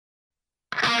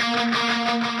Today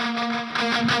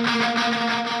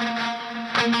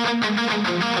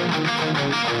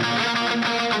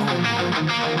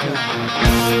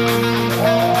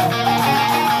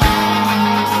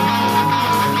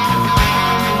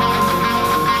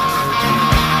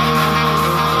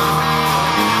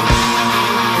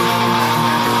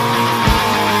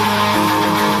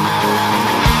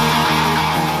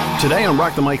on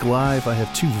Rock the Mic Live, I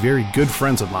have two very good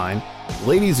friends of mine,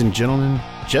 ladies and gentlemen,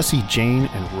 Jane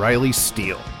and Riley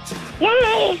Steele.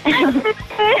 Yay!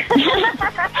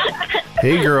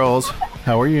 Hey girls,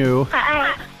 how are you?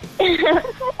 Hi.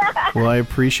 Well, I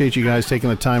appreciate you guys taking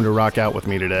the time to rock out with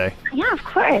me today. Yeah, of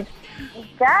course.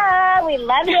 Duh, we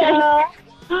love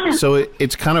you. So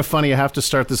it's kind of funny, I have to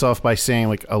start this off by saying,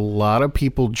 like, a lot of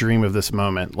people dream of this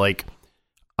moment. Like,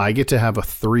 I get to have a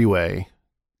three-way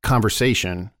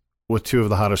conversation with two of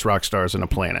the hottest rock stars on the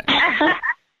planet.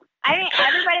 I mean,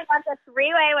 everybody wants a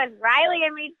three-way with Riley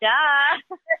and me, duh.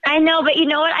 I know, but you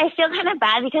know what? I feel kind of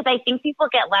bad because I think people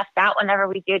get left out whenever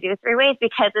we do three-ways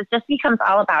because it just becomes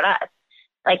all about us,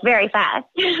 like, very fast.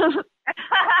 I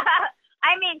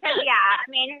mean,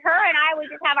 her and I, we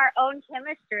just have our own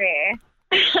chemistry.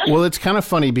 Well, it's kind of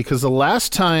funny because the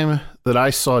last time that I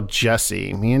saw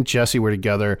Jessie, me and Jessie were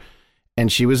together,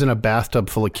 and she was in a bathtub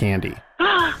full of candy.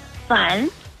 Fun.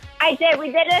 I did.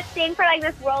 We did a thing for like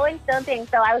this Rolling Stone thing.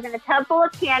 So I was in a tub full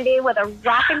of candy with a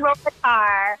rock and roll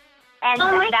guitar. And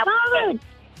Oh my that was God. it.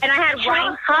 And I had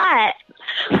wine. Hot.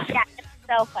 Yeah, it's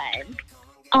so fun.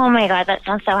 Oh my God, that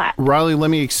sounds so hot. Riley,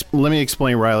 let me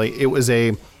explain, Riley.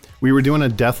 We were doing a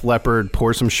Def Leppard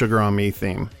Pour Some Sugar on Me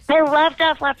theme. I love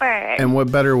Def Leppard. And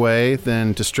what better way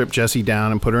than to strip Jessie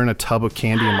down and put her in a tub of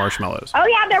candy and marshmallows? Oh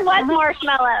yeah, there was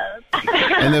marshmallows.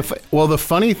 And the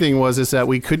funny thing is that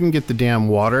we couldn't get the damn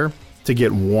water to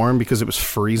get warm because it was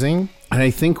freezing. And I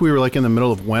think we were like in the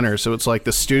middle of winter, so it's like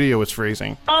the studio was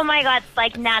freezing. Oh my God,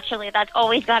 like naturally, that's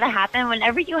always got to happen.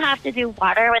 Whenever you have to do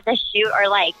water with a shoot or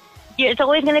like, it's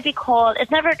always going to be cold. It's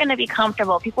never going to be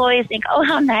comfortable. People always think, oh,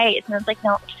 how nice. And it's like,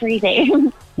 no, it's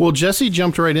freezing. Well, Jessie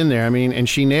jumped right in there. I mean, and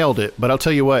she nailed it. But I'll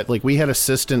tell you what, like we had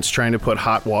assistants trying to put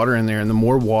hot water in there. And the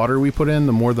more water we put in,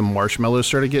 the more the marshmallows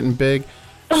started getting big.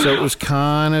 So it was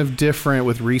kind of different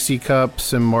with Reese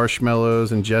cups and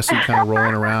marshmallows and Jessie kind of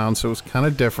rolling around. So it was kind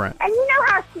of different. And you know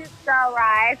how shoots go,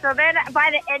 right? So then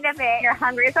by the end of it, you're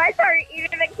hungry. So I started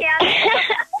eating the candy.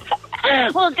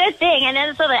 Well, good thing. And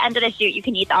then so the end of the shoot, you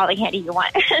can eat all the candy you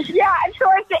want. Yeah, and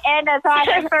towards the end, so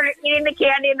I started eating the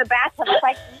candy in the bathtub. I was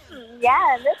like,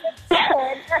 yeah, this is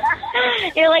good.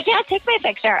 You're like, yeah, take my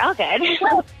picture. All good.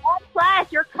 Well,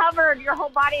 plus, you're covered. Your whole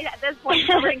body at this point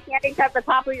covered in candy except the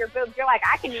top of your boobs. You're like,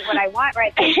 I can eat what I want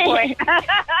right at this point.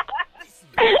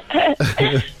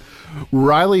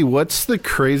 Riley, what's the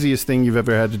craziest thing you've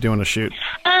ever had to do on a shoot?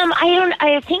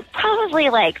 I think probably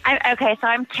so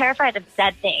I'm terrified of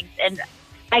dead things. And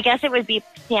I guess it would be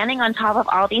standing on top of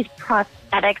all these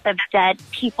prosthetics of dead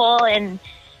people. And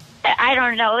I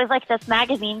don't know, it was like this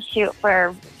magazine shoot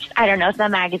for, I don't know,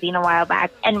 some magazine a while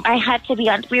back. And I had to be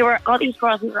all these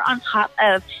girls, we were on top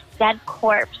of dead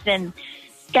corpse and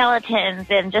skeletons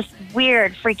and just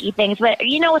weird, freaky things. But,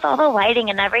 you know, with all the lighting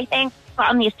and everything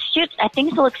on these shoots, I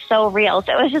think it looks so real.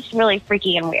 So it was just really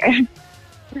freaky and weird.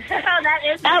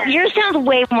 Yours sounds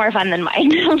way more fun than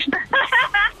mine.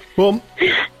 Well,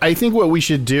 I think what we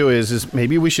should do is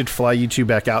maybe we should fly you two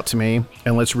back out to me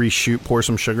and let's reshoot Pour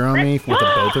Some Sugar on Me with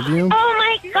the both of you. Oh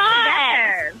my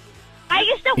God! I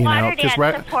used to water dance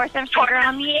to Pour Some Sugar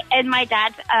on Me in my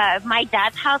dad's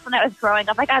house when I was growing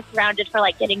up. I got grounded for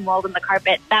like getting mold in the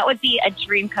carpet. That would be a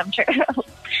dream come true.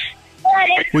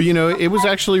 Well, you know, it was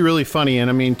actually really funny. And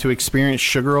I mean, to experience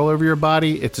sugar all over your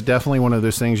body, it's definitely one of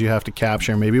those things you have to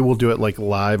capture. Maybe we'll do it like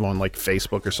live on like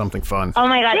Facebook or something fun. Oh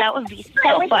my God, that would be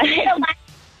so fun.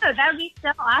 That would be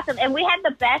so awesome. And we had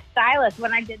the best stylist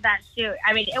when I did that shoot.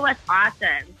 I mean, it was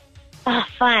awesome. Oh,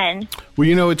 fun. Well,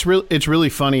 you know, it's really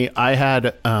funny. I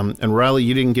had, and Riley,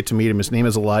 you didn't get to meet him. His name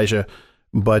is Elijah,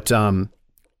 but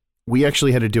we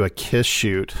actually had to do a Kiss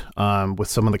shoot with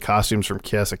some of the costumes from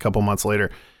Kiss a couple months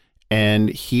later. And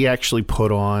he actually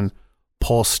put on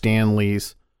Paul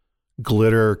Stanley's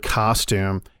glitter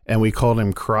costume, and we called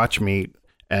him Crotch Meat,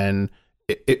 and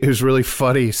it was really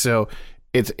funny. So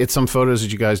it's some photos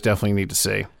that you guys definitely need to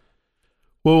see.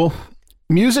 Well,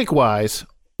 music-wise,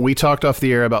 we talked off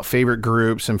the air about favorite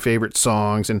groups and favorite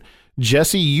songs. And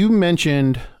Jessie, you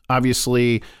mentioned,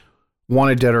 obviously,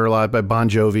 Wanted Dead or Alive by Bon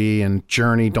Jovi and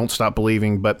Journey, Don't Stop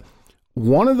Believing. But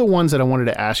one of the ones that I wanted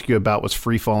to ask you about was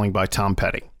Free Falling by Tom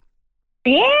Petty.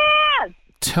 Yeah.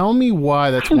 Tell me why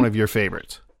that's one of your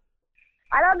favorites.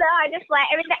 I don't know. I just like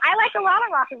everything. I like a lot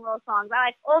of rock and roll songs. I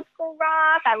like old school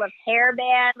rock. I love hair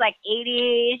bands, like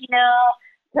 80s,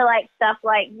 to like stuff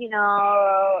like,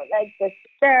 like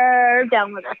Disturbed,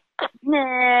 Down with the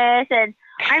Sickness. And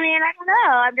I mean, I don't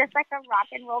know. I'm just like a rock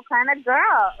and roll kind of girl.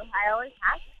 I always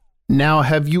have been. Now,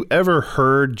 have you ever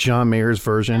heard John Mayer's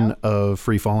version of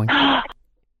Free Falling?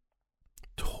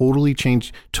 Totally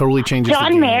changes John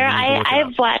the Mayer,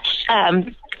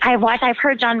 I've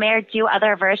heard John Mayer do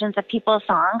other versions of people's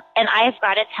songs, and I've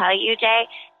got to tell you, Jay,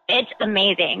 it's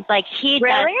amazing. Like, he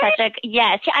Really? does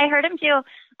yes, I heard him do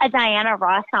a Diana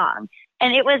Ross song,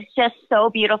 and it was just so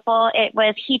beautiful.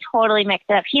 He totally mixed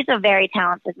it up. He's a very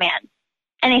talented man,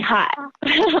 and he's hot.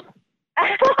 You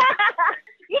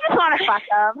just want to fuck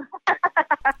them.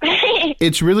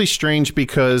 It's really strange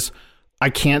because I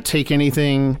can't take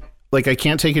anything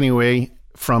away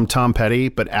from Tom Petty,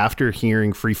 but after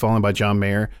hearing Free Falling by John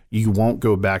Mayer, you won't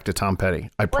go back to Tom Petty.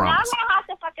 I Well, now I'm promise. going to have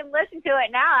to fucking listen to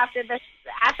it now after this.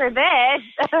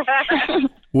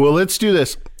 Well, let's do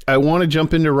this. I want to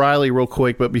jump into Riley real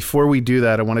quick, but before we do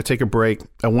that, I want to take a break.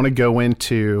 I want to go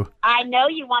into... I know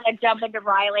you want to jump into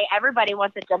Riley. Everybody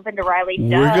wants to jump into Riley.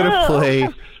 We're going to play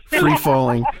Free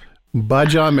Falling by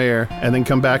John Mayer and then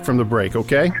come back from the break,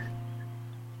 okay?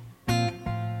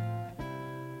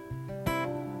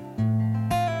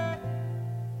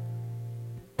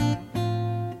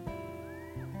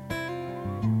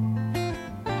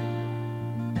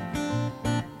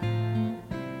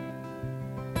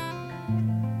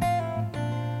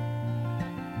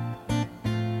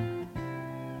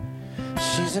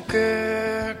 She's a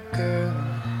good girl,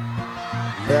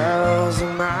 loves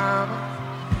her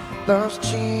mama, loves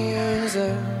Jesus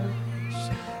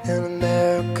and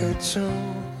America too.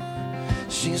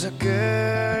 She's a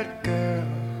good girl,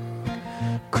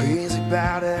 crazy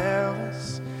about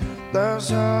Elvis, loves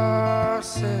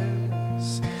horses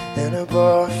and her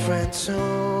boyfriend too,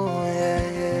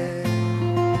 yeah, yeah.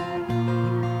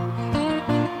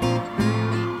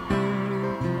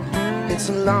 It's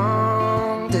a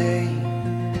long day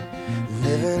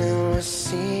living in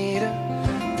Reseda.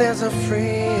 There's a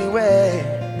freeway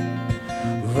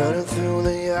running through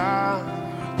the yard.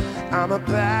 I'm a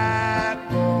bad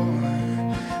boy,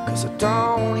 'cause I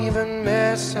don't even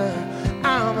miss her.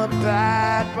 I'm a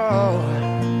bad boy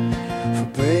for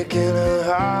breaking her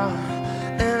heart.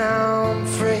 And I'm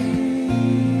free,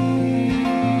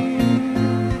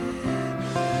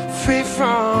 free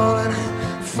falling,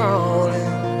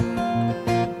 falling.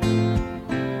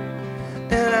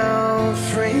 And I'm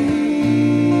free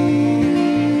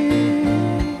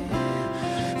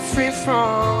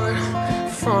falling,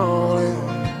 falling.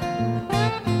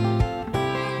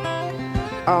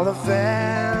 All the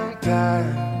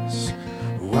vampires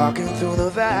walking through the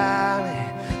valley,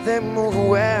 they move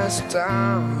west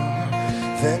down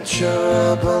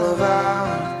Ventura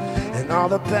Boulevard. And all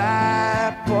the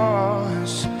bad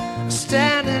boys are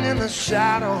standing in the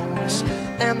shadows,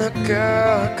 and the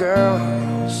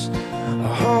girls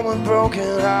are home with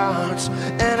broken hearts.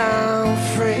 And I'm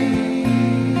free,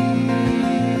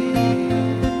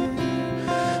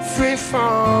 free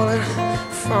falling,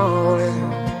 falling.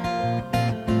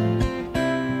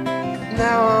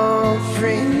 Now I'm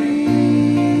free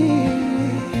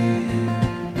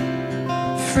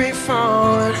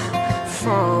falling,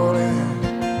 falling.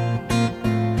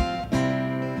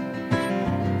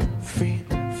 Free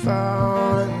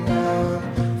falling now,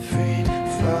 free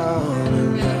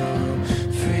falling now,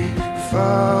 free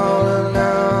falling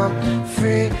now,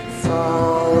 free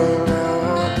falling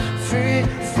now, free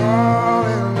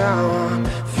falling now,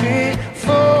 free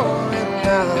falling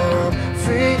now,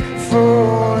 free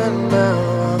falling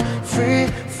now, free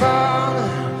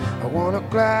falling. I wanna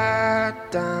glide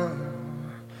down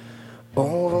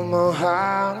over my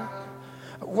heart.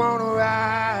 I wanna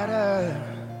ride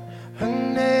her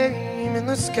name in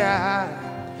the sky.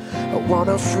 I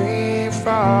wanna free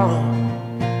fall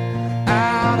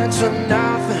out into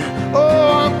nothing.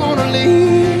 Oh, I'm gonna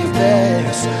leave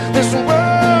this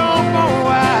world for a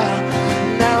while.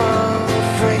 Now I'm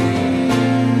free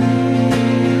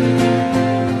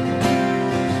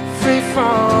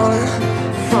falling,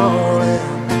 falling.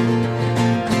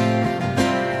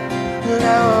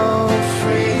 Now I'm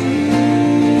free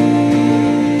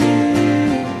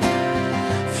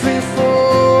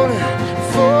falling,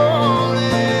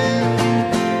 falling.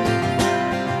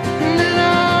 And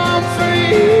I'm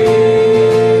free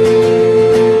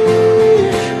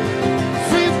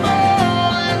falling.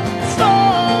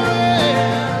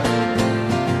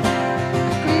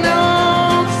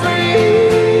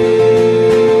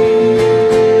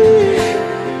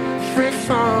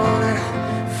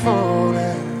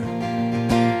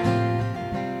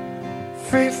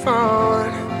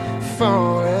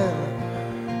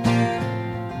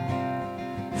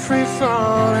 free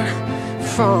falling,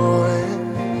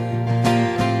 falling,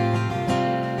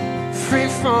 free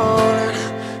falling,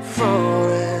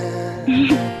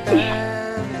 falling.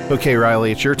 Okay,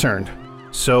 Riley, it's your turn.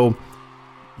 So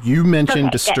you mentioned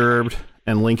Okay, Disturbed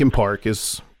and Linkin Park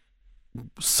is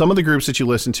some of the groups that you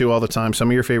listen to all the time, some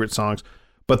of your favorite songs,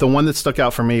 but the one that stuck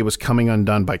out for me was Coming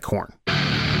Undone by Korn.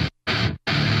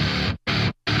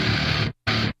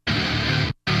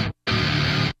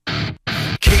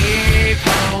 Keep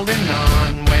holding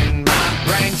on when my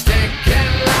brain's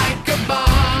ticking like a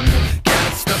bomb.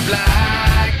 Guess the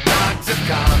black dogs have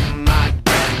come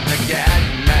again to get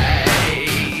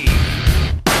me.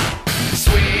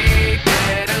 Sweet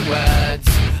little words,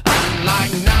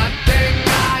 unlike nothing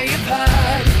I have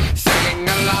heard. Sing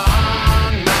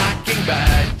along,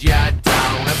 mockingbird, you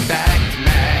don't affect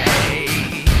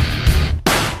me.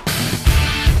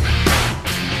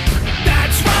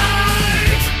 That's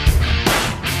right.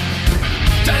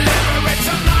 Deliver it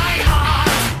to my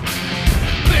heart.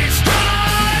 Please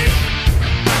try.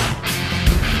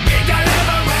 Be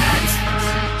deliverance.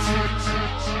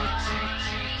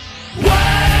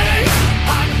 Wait,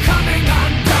 I'm coming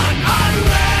undone.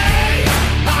 Wait,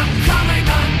 I'm coming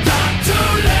undone. Too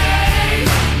late.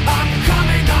 I'm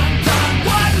coming undone.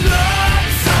 What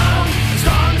looks so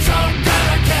strong, so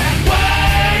delicate.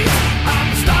 Wait, I'm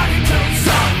starting to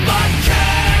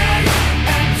suffocate,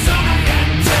 and soon I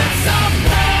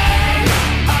anticipate.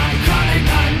 I'm coming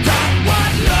undone.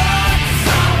 What looks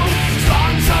so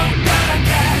strong, so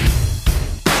delicate.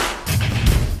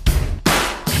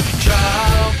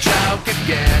 Choke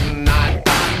again. I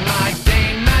find my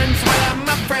demons were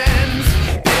my friends.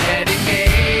 Pity me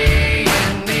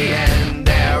in the end.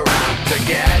 They're out to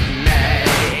get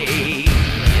me.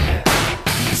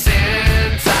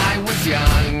 Since I was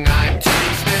young, I've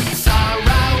tasted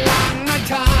sorrow on my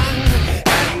tongue,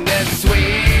 and this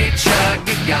sweet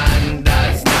sugar gun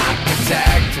does not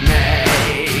protect me.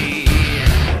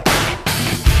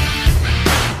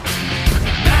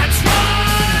 That's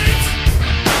right.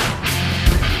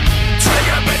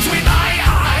 Trigger between my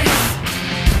eyes.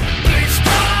 Please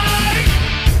strike.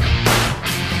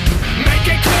 Make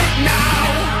it quick now.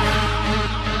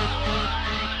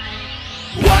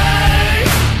 Wait,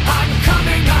 I'm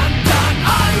coming undone.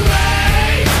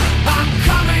 Wait, I'm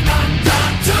coming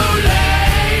undone. Too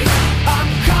late. I'm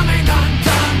coming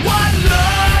undone. What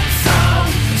looks so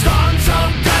strong, so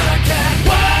delicate.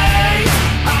 Wait,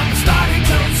 I'm starting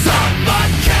to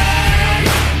suffocate,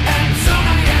 and soon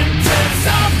I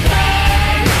anticipate.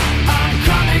 I'm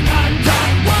coming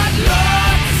undone. What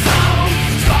looks so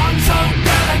strong, so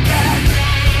delicate.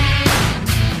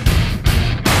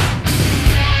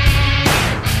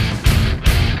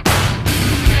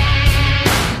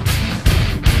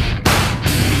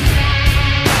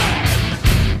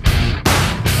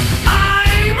 I'm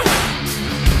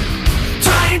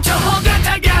trying to hold it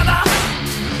together.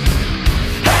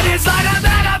 Head is lighter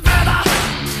than a feather.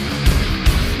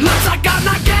 Looks like I'm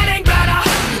not getting better.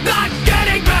 Not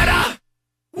getting better.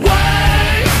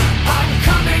 Wait, I'm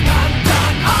coming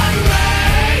undone.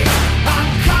 Wait, I'm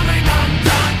coming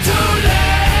undone. Too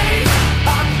late.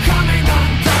 I'm coming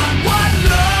undone. What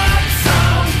looks so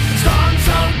strong,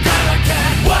 so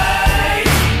delicate. Wait,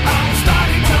 I'm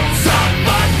starting to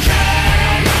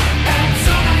suffocate, and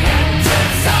soon I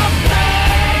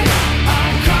anticipate.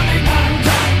 I'm coming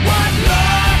undone. What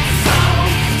looks so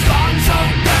strong, so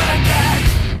delicate.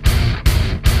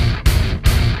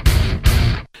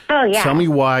 Oh yeah. Tell me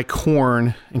why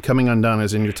Korn and Coming Undone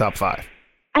is in your top 5.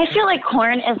 I feel like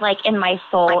Korn is like in my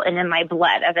soul and in my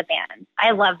blood as a band.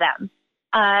 I love them.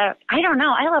 I don't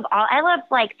know. I love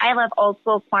old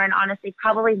school Korn, honestly,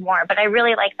 probably more, but I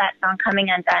really like that song Coming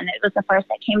Undone. It was the first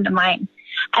that came to mind.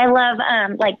 I love,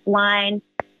 like Blind.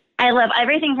 I love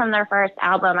everything from their first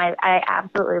album. I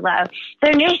absolutely love.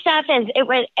 Their new stuff it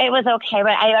was okay,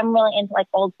 but I'm really into like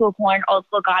old school Korn, old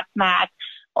school Godsmack,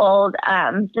 old,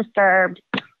 Disturbed,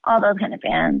 all those kind of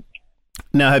bands.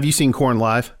 Now, have you seen Korn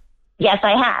live? Yes,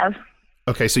 I have.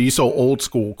 Okay, so you saw old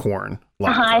school Korn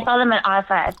live. I saw them at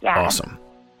Ozfest, yeah. Awesome.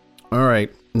 All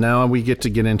right, now we get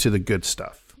into the good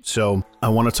stuff. So I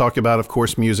want to talk about, of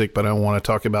course, music, but I want to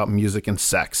talk about music and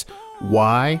sex.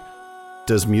 Why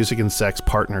does music and sex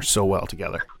partner so well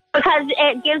together? Because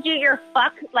it gives you your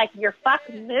fuck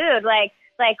mood, like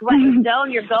what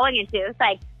zone you're going into. It's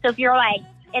like, so if you're like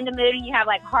in the mood and you have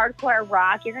like hardcore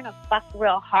rock, you're gonna fuck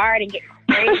real hard and get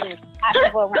crazy and slap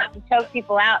people around and choke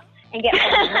people out and get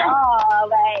raw,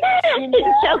 like, you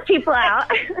know? Choke people out.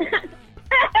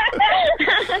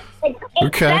 It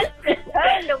Okay. sets the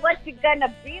tone to what you're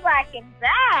gonna be like in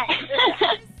that.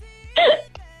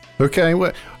 Okay,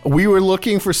 we were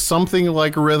looking for something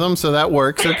like rhythm, so that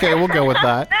works. Okay, we'll go with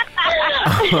that.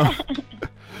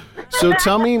 So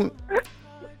tell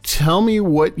me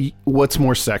what's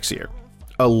more sexier,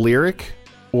 a lyric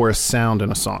or a sound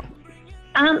in a song?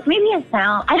 Maybe a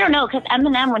sound. I don't know, because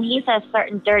Eminem, when he says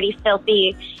certain dirty,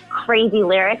 filthy, crazy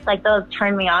lyrics, like those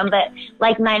turn me on. But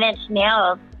like 9 Inch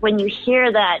Nails, when you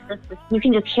hear that, you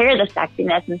can just hear the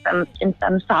sexiness in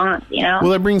some songs, you know?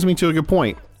 Well, that brings me to a good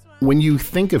point. When you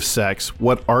think of sex,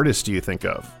 what artist do you think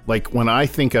of? Like when I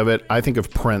think of it, I think of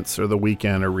Prince or The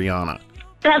Weeknd or Rihanna.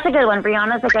 That's a good one.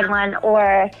 Rihanna's a good one.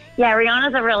 Or, yeah,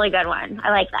 Rihanna's a really good one. I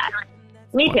like that.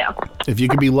 Me too. If you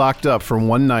could be locked up for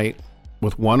one night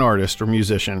with one artist or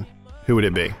musician, who would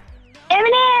it be?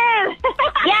 Eminem!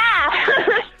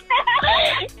 Yeah!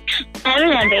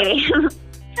 Eminem, baby.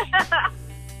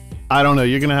 I don't know.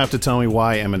 You're going to have to tell me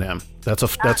why Eminem. That's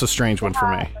a strange one for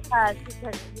me. Because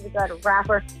he's a good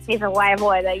rapper. He's a white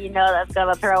boy that you know that's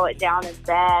gonna throw it down in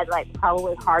bed, like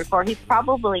probably hardcore. He's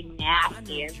probably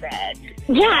nasty in bed.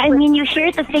 Yeah, I mean, you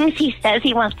hear the things he says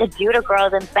he wants to do to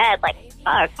girls in bed. Like,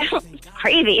 fuck. It's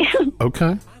crazy.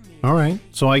 Okay. All right.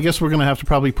 So I guess we're going to have to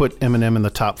probably put Eminem in the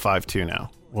top 5 too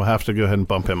now. We'll have to go ahead and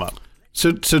bump him up.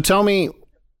 So tell me,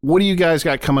 what do you guys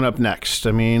got coming up next?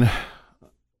 I mean,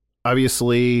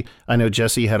 obviously, I know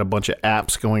Jessie had a bunch of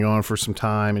apps going on for some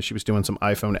time, and she was doing some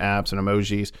iPhone apps and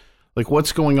emojis. Like,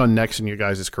 what's going on next in your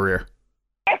guys' career?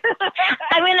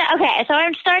 Okay, so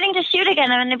I'm starting to shoot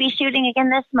again. I'm going to be shooting again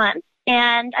this month.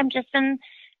 And I'm just been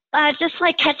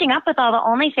like catching up with all the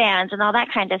OnlyFans and all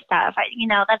that kind of stuff.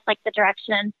 That's like the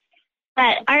direction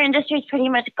that our industry's pretty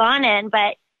much gone in.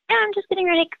 But yeah, I'm just getting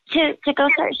ready to go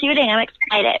start shooting. I'm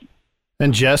excited.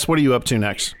 And Jess, what are you up to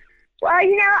next? Well, I'm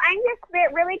just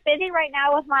really busy right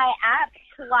now with my app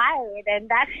Slide, and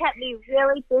that's kept me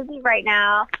really busy right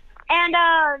now. And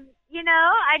I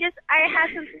have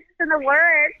some things in the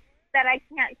works that I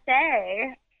can't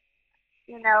say,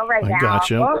 right now. I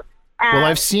gotcha. Well,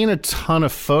 I've seen a ton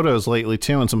of photos lately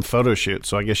too, and some photo shoots.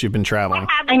 So I guess you've been traveling.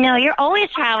 I know you're always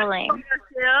traveling.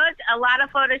 A lot of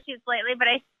photo shoots lately, but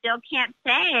I still can't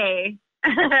say.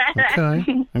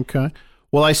 Okay.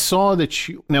 Well, I saw that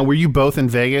now, were you both in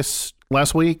Vegas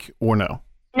last week or no?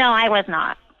 No, I was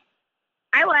not.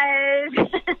 I was.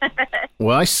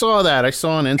 Well, I saw that. I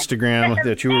saw on Instagram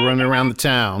that you were running around the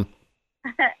town.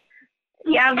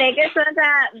 Yeah, Vegas was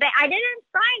I didn't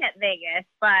sign at Vegas,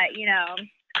 but,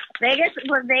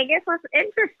 Vegas was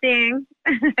interesting.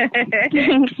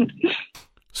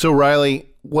 So, Riley,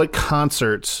 what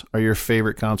concerts are your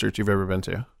favorite concerts you've ever been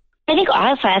to? I think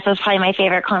Ozfest was probably my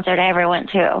favorite concert I ever went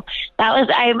to.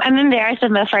 I'm embarrassed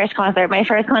of my first concert. My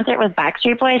first concert was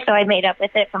Backstreet Boys, so I made up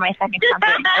with it for my second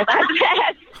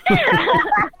concert.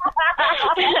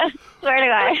 Swear to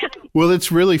God. Well,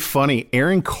 it's really funny.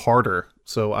 Aaron Carter,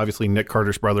 so obviously Nick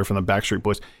Carter's brother from the Backstreet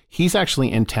Boys, he's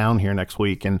actually in town here next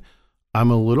week, and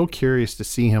I'm a little curious to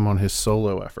see him on his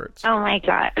solo efforts. Oh, my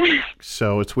God.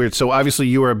 So it's weird. So obviously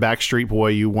you were a Backstreet Boy.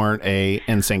 You weren't a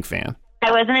NSYNC fan. I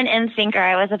wasn't an NSYNCer.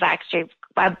 I was a Backstreet.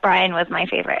 Brian was my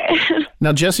favorite.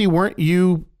 Now, Jessie, weren't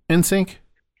you NSYNC?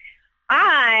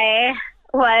 I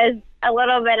was a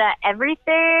little bit of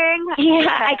everything. Yeah,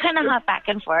 I kind of hop back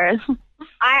and forth.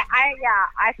 I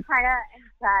kind of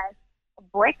am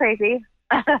boy crazy.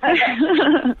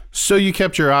 So you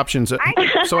kept your options. So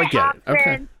I get it.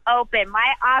 Okay. Open.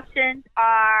 My options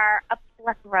are a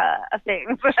plethora of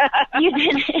things. You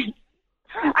didn't.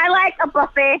 I like a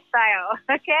buffet style,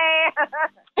 okay?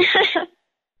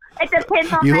 It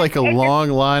depends on you like a long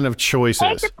line of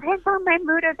choices. It depends on my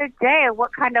mood of the day and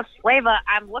what kind of flavor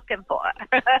I'm looking for.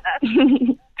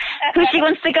 Who she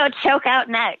wants to go choke out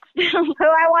next. Who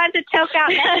I want to choke out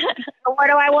next. Or what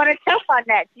do I want to choke on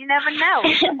next? You never know.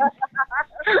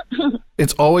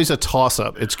 It's always a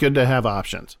toss-up. It's good to have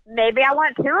options. Maybe I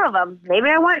want 2 of them. Maybe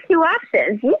I want 2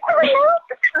 options. You never know.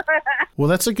 Well,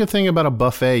 that's a good thing about a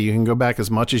buffet. You can go back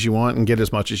as much as you want and get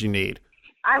as much as you need.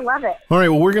 I love it. All right,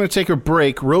 well, we're going to take a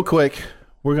break real quick.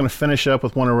 We're going to finish up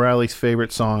with one of Riley's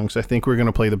favorite songs. I think we're going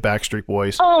to play the Backstreet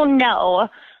Boys. Oh, no.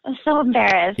 I'm so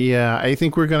embarrassed. Yeah, I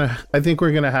think we're going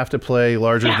to have to play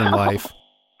Larger Than Life.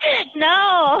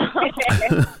 No.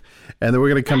 And then we're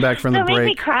going to come back from the Don't break. make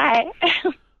me cry.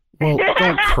 Well,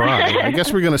 don't cry. I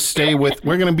guess we're going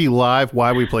to be live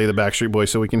while we play the Backstreet Boys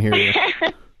so we can hear you.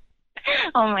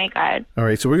 Oh, my God. All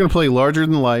right, so we're going to play Larger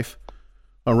Than Life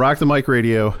on Rock the Mic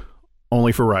Radio,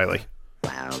 only for Riley.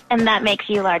 And that makes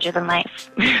you larger than life.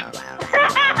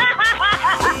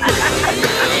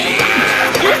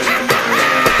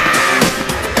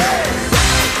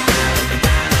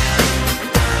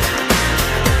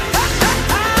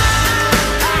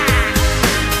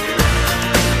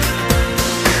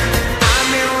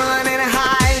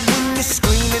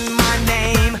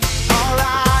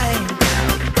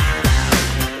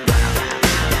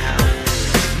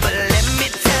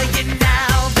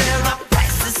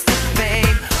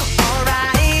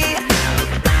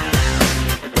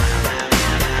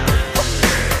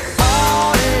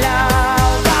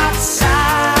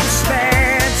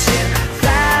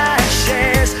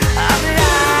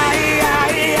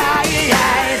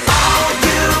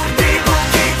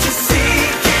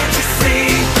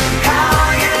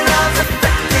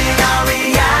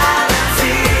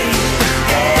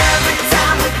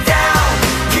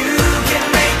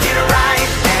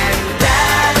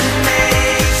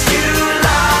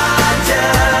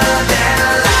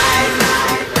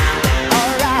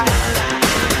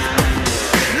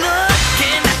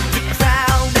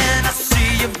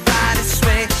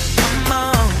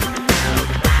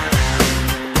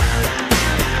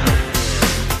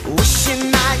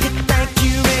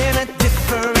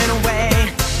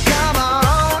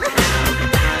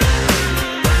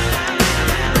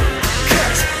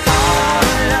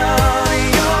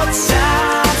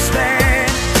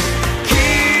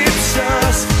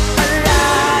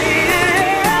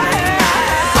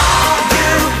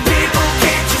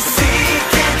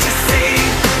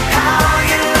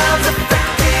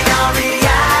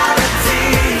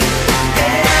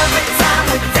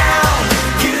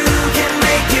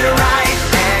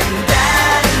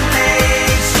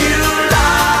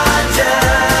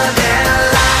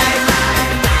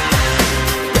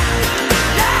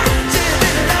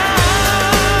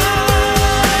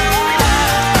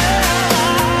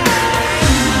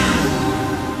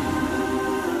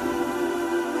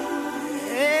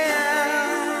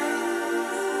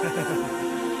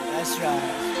 That's right.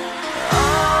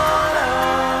 All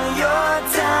of your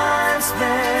time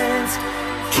spent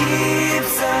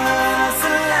keeps us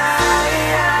alive.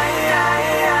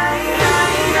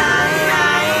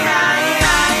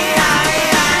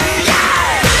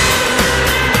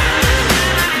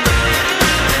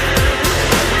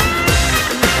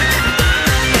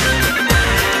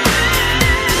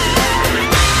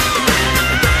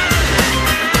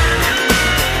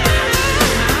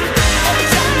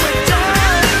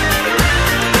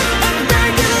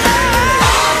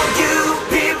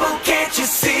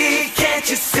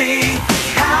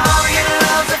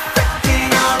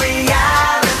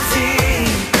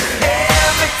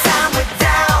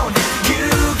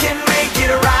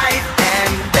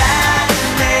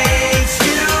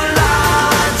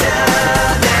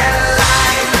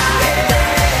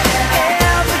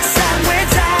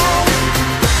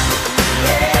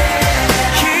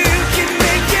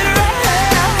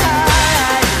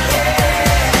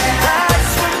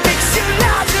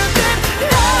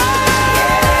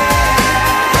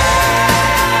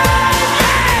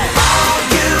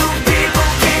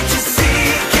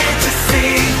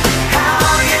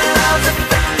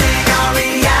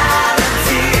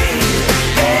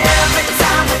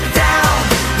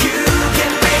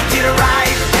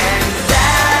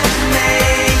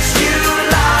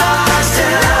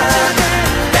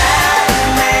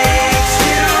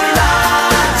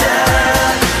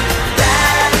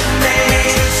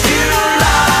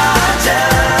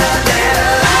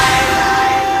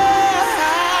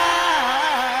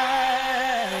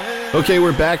 Okay,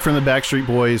 we're back from the Backstreet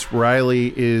Boys.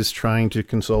 Riley is trying to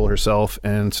console herself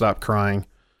and stop crying.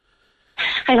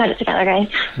 I got it together, guys.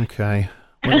 Okay.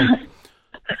 Well,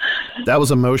 that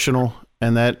was emotional,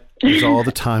 and that is all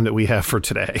the time that we have for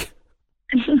today.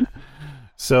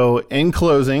 So, in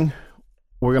closing,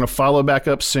 we're going to follow back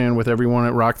up soon with everyone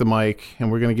at Rock the Mic,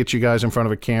 and we're going to get you guys in front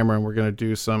of a camera, and we're going to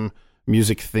do some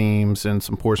music themes and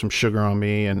Pour Some Sugar on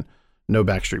Me, and no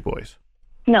Backstreet Boys.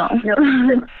 No.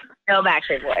 No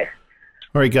Backstreet Boys.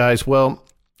 All right, guys. Well,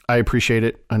 I appreciate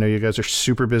it. I know you guys are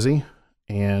super busy,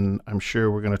 and I'm sure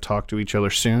we're going to talk to each other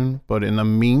soon. But in the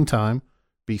meantime,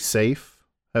 be safe,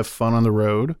 have fun on the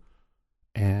road,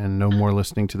 and no more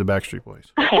listening to the Backstreet Boys.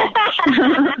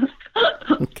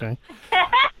 Okay.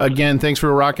 Again, thanks for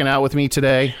rocking out with me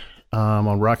today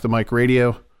on Rock the Mic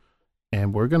Radio.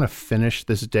 And we're going to finish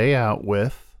this day out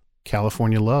with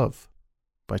California Love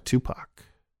by Tupac.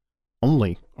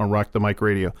 Only on Rock the Mic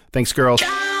Radio. Thanks, girls.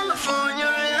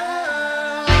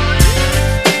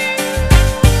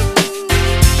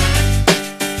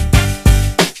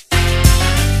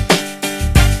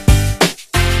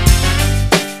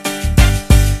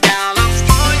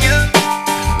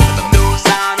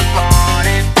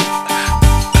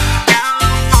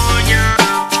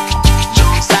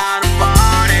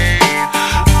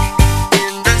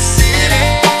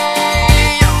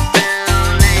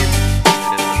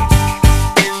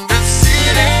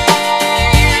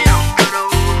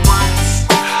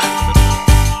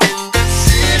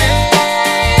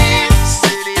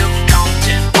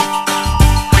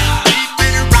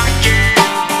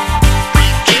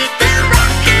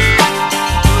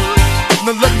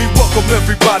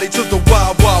 Everybody to the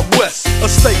Wild Wild West, a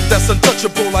state that's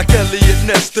untouchable like Elliot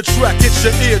Ness. The track hits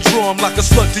your eardrum like a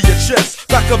slug to your chest.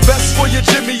 Back a vest for your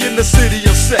Jimmy in the city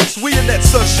of sex. We in that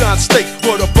sunshine state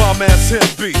where the bomb ass him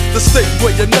be. The state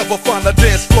where you never find a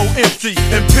dance floor empty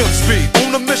and pimp speed.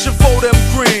 On a mission for them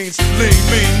greens. Lean,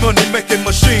 mean, money making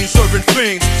machines serving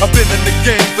fiends. I've been in the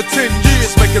game for 10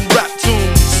 years making rap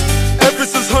tunes. Ever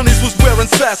since Honeys was wearing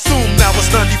Sassoon, now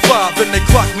it's 95 and they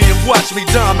clock me and watch me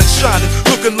diamond shining,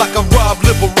 looking like a Rob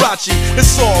Liberace.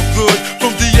 It's all good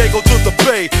from Diego to the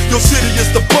Bay. Your city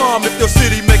is the bomb if your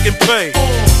city making pay.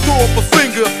 Throw up a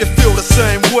finger if you feel the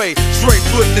same way. Straight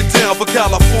putting it down for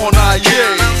California,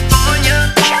 yeah.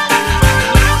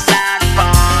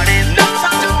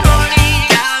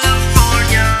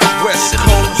 West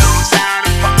Coast.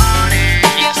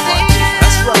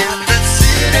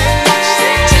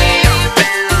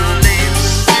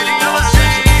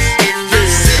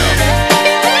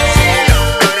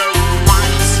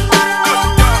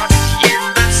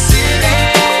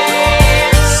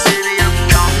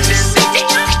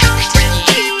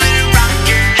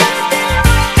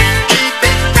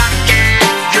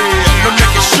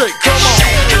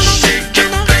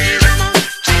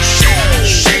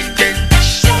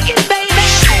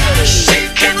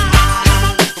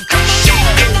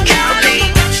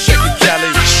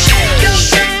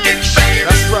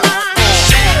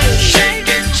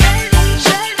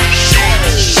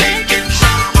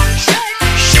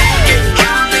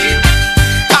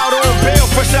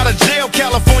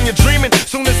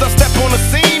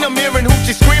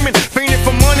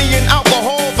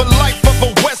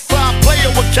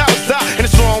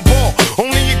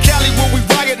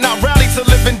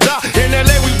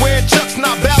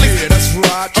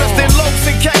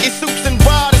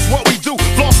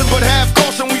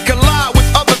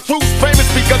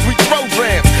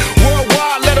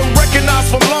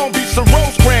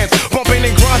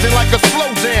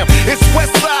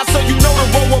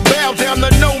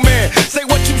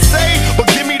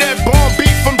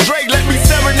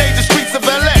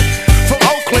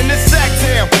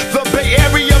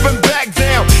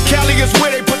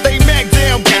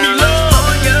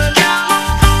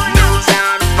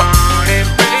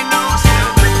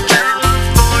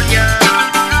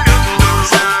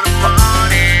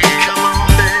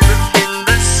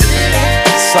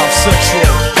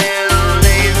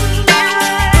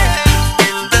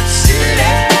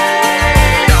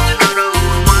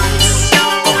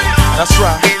 That's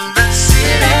right. In the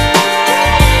city,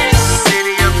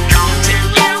 city of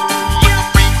Compton,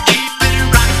 we keep it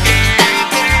rocking.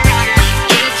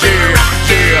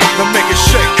 Yeah, now make it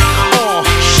shake.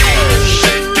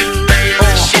 Shake it, baby,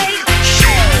 shake,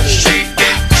 shake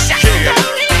it, shake it,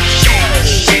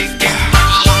 shake it,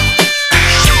 mama,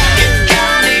 shake it,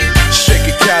 Cali, Shake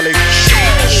it, Cali.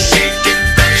 shake it,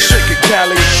 baby, Shake it,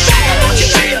 Cali. shake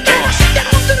it,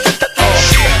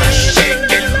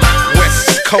 shake it, mama,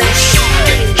 West Coast. shake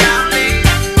it, Cali.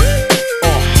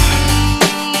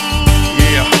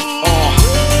 Yeah.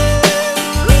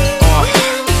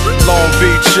 Long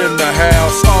Beach in the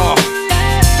house.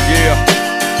 Yeah.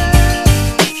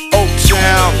 Oak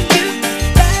Town.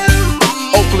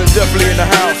 Oakland definitely in the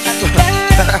house.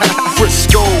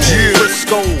 Frisco. Yeah.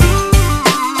 Frisco.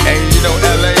 Hey, you know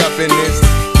LA up in this.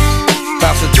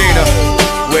 Pasadena.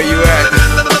 Where you at?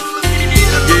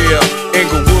 Yeah.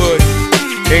 Inglewood.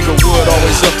 Inglewood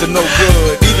always up to no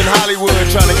good. Even Hollywood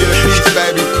trying to get a piece,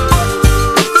 baby.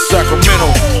 Sacramento.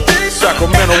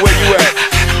 Sacramento, where you at?